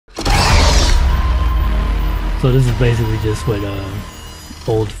So this is basically just what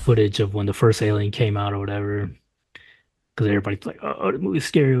old footage of when the first Alien came out or whatever. Because everybody's like, "Oh, the movie's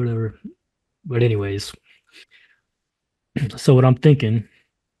scary" or whatever. But anyways, so what I'm thinking,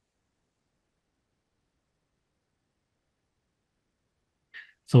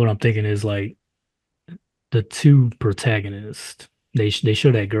 so what I'm thinking is like the two protagonists. They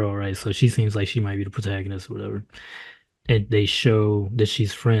show that girl, right? So she seems like she might be the protagonist or whatever. And they show that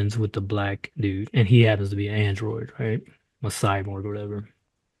she's friends with the black dude, and he happens to be an android, right? A cyborg or whatever.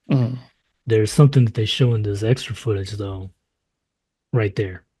 Mm, There's something that they show in this extra footage though, right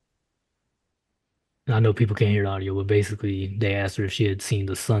there. And I know people can't hear the audio, but basically they asked her if she had seen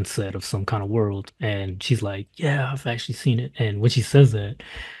the sunset of some kind of world, and she's like, "Yeah, I've actually seen it." And when she says that,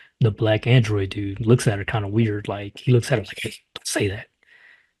 the black android dude looks at her kind of weird, like he looks at her like, "Hey, don't say that."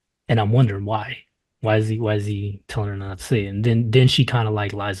 And I'm wondering why. Why is he telling her not to say it? And then she kind of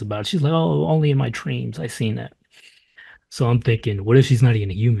like lies about it. She's like, "Oh, only in my dreams I seen that." So I'm thinking, what if she's not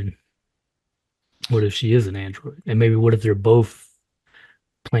even a human? What if she is an android? And maybe what if they're both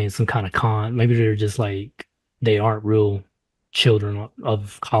playing some kind of con? Maybe they're just like they aren't real children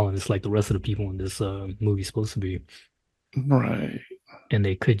of colonists like the rest of the people in this movie supposed to be, right. and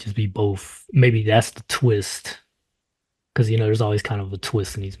they could just be both. Maybe that's the twist, because there's always kind of a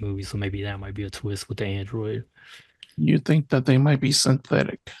twist in these movies, so maybe that might be a twist with the android. You think that they might be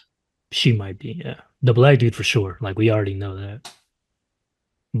synthetic? She might be, yeah. The black dude for sure. Like we already know that,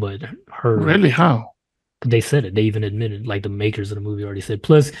 but her Really? How? they said it. They even admitted, like the makers of the movie already said.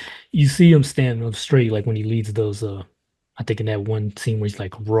 Plus, you see him standing up straight, like when he leads those. I think in that one scene where he's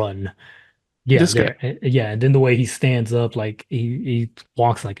like, "Run." Yeah, This guy. there. Yeah, and then the way he stands up, like he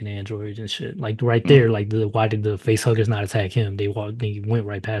walks like an android and shit. Like right Mm, there, like why did the face huggers not attack him? They went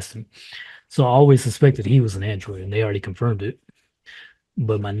right past him. So I always suspected he was an android, and they already confirmed it.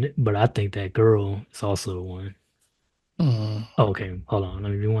 But I think that girl is also one. mm. Oh, okay, hold on,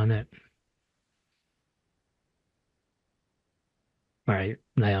 let me rewind that. All right,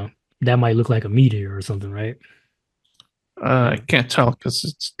 now that might look like a meteor or something, right? I Yeah. can't tell because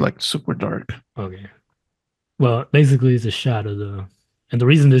it's like super dark. Okay. Well, basically, it's a shot of and the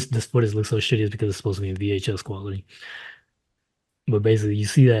reason this footage looks so shitty is because it's supposed to be in VHS quality. But basically, you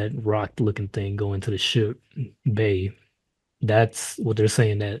see that rock-looking thing go into the ship bay. That's what they're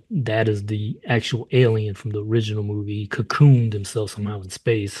saying, that is the actual alien from the original movie. He cocooned himself somehow in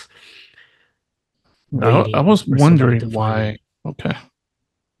space, I waiting was for somebody to wondering find why. him. Okay.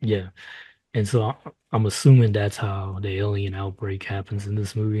 Yeah. And so I'm assuming that's how the alien outbreak happens in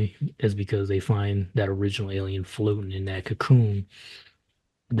this movie, is because they find that original alien floating in that cocoon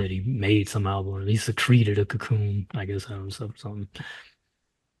that he made somehow, or he secreted a cocoon, I guess, out of himself or something.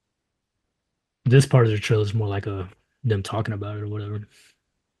 This part of the trailer is more like a them talking about it or whatever.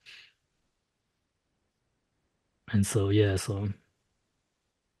 And so yeah, so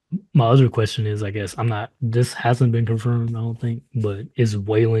my other question is, I guess I'm not. This hasn't been confirmed, I don't think, but is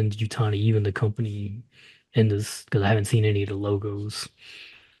Wayland Yutani even the company in this? Because I haven't seen any of the logos.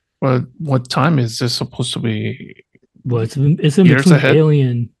 Well, what time is this supposed to be? Well, it's in Years between ahead?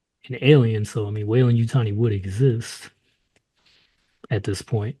 Alien and Alien, so I mean, Wayland Yutani would exist at this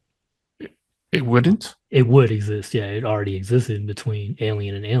point. It wouldn't. It would exist, yeah. It already existed in between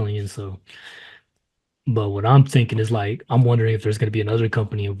Alien and Alien. So, but what I'm thinking is like, I'm wondering if there's going to be another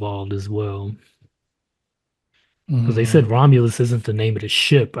company involved as well, because they said Mm, Romulus isn't the name of the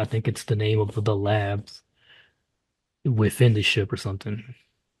ship. I think it's the name of the labs within the ship or something.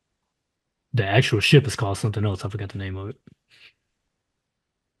 The actual ship is called something else. I forgot the name of it,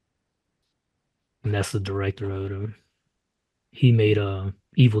 and that's the director of it. He made a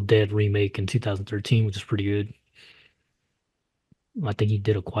Evil Dead remake in 2013, which is pretty good. I think he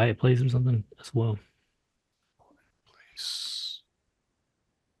did A Quiet Place or something as well.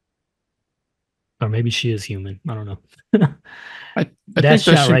 Or maybe she is human. I don't know. I That think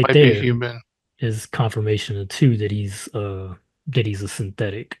that shot she right might be there human. is confirmation of two that he's a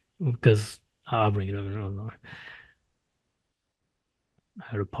synthetic. Because I'll bring it up. I don't know. I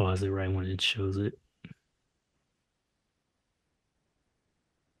had to pause it right when it shows it.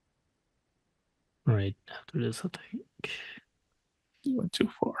 Right after this, I think. You went too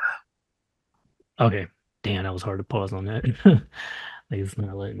far. Okay. Damn, that was hard to pause on that. Like it's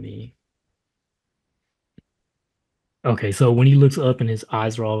not letting me. Okay, so when he looks up and his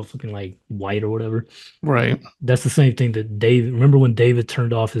eyes are all looking like white or whatever, Right. that's the same thing that David. Remember when David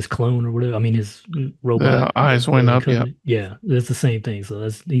turned off his clone or whatever? I mean, his robot, The the eyes went Alien up. Yeah. Covenant. Yeah, that's the same thing. So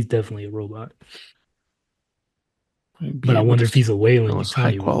he's definitely a robot. But Maybe I it wonder if was he's a it Weyland was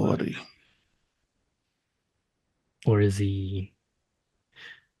high Yutani robot, quality. or is he?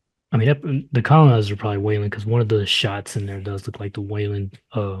 I mean, the colonizers are probably Wayland because one of the shots in there does look like the Wayland.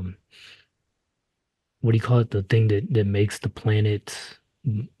 What do you call it? The thing that makes the planet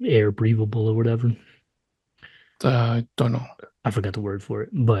air breathable or whatever. I don't know. I forgot the word for it,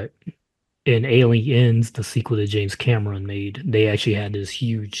 but in Aliens, the sequel that James Cameron made, they actually had this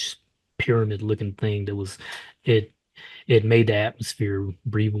huge pyramid looking thing that was it it made the atmosphere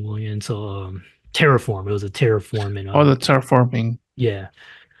breathable and so terraform. It was a terraform and Oh, the terraforming. yeah.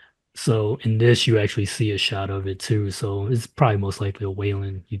 So in this you actually see a shot of it too. So it's probably most likely a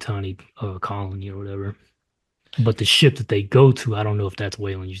Wayland Yutani colony or whatever. But the ship that they go to, I don't know if that's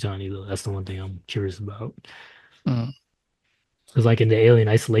Wayland Yutani though. That's the one thing I'm curious about. Mm, Because like in the Alien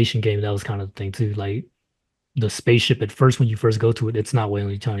Isolation game, that was kind of the thing too. Like the spaceship at first when you first go to it, it's not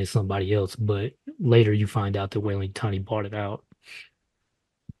Weyland Yutani, it's somebody else. But later you find out that Weyland Yutani bought it out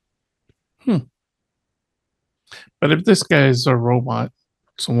hmm. But if this guy is a robot,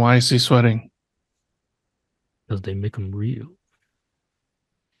 so why is he sweating? because they make them real.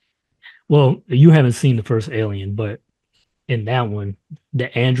 Well, you haven't seen the first Alien, but in that one,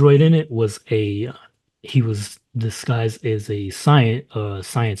 the android in it was a he was disguised as a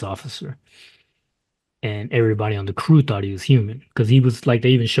science officer, and everybody on the crew thought he was human because he was like they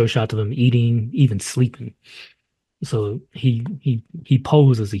even show shots of him eating, even sleeping. So he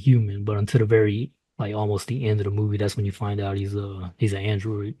posed as a human, but until the very like almost the end of the movie, that's when you find out he's an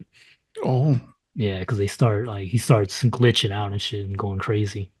android. Oh, Yeah, because they start like he starts glitching out and shit and going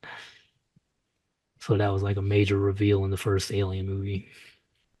crazy. So that was like a major reveal in the first Alien movie.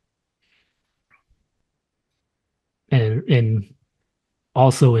 And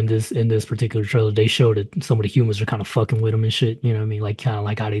also in this particular trailer, they showed that some of the humans are kind of fucking with him and shit. You know what I mean? Like kind of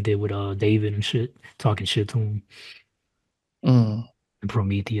like how they did with David and shit, talking shit to him mm, and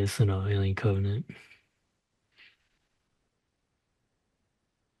Prometheus and Alien Covenant.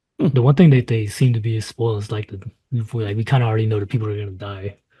 hmm. The one thing that they seem to be spoiled is like we kind of already know the people are gonna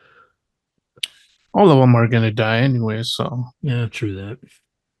die. All of them are gonna die anyway. So Yeah, true that.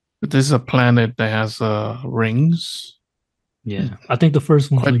 this is a planet that has rings, Yeah, I think the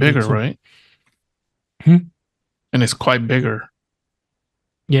first one's quite like that bigger, too. right? Hmm? And it's quite bigger.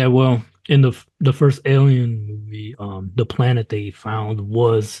 Yeah, well, in the first Alien movie, the planet they found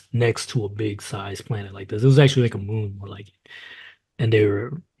was next to a big size planet like this. It was actually like a moon, more like, and they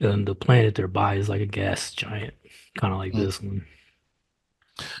were and the planet they're by is like a gas giant, kind of like Mm. this one.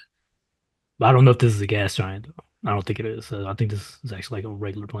 But I don't know if this is a gas giant though. I don't think it is. I think this is actually like a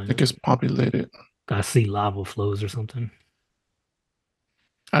regular I planet. think it's populated. I see lava flows or something.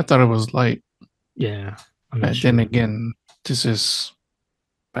 I thought it was light. Yeah, I'm not And then sure. again, this is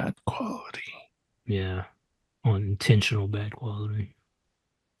bad quality. Yeah, on intentional bad quality.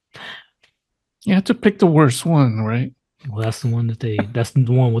 You have to pick the worst one, right? Well, that's the one with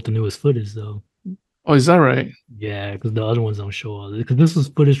the newest footage though. Oh, is that right? Yeah, because the other ones don't show all this. Because this was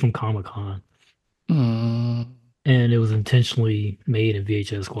footage from Comic Con, Mm, and it was intentionally made in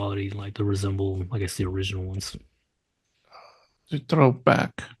VHS quality, like to resemble, I guess, the original ones. to throw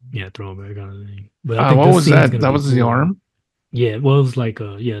back. Yeah, throwback kind of thing. But I think What this was scene's that? gonna That be was the cool. arm. Yeah, well, it was like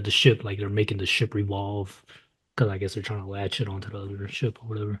yeah, the ship, like they're making the ship revolve because I guess they're trying to latch it onto the other ship or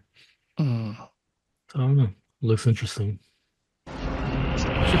whatever. Mm, So I don't know. Looks interesting.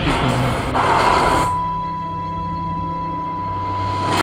 should be fun.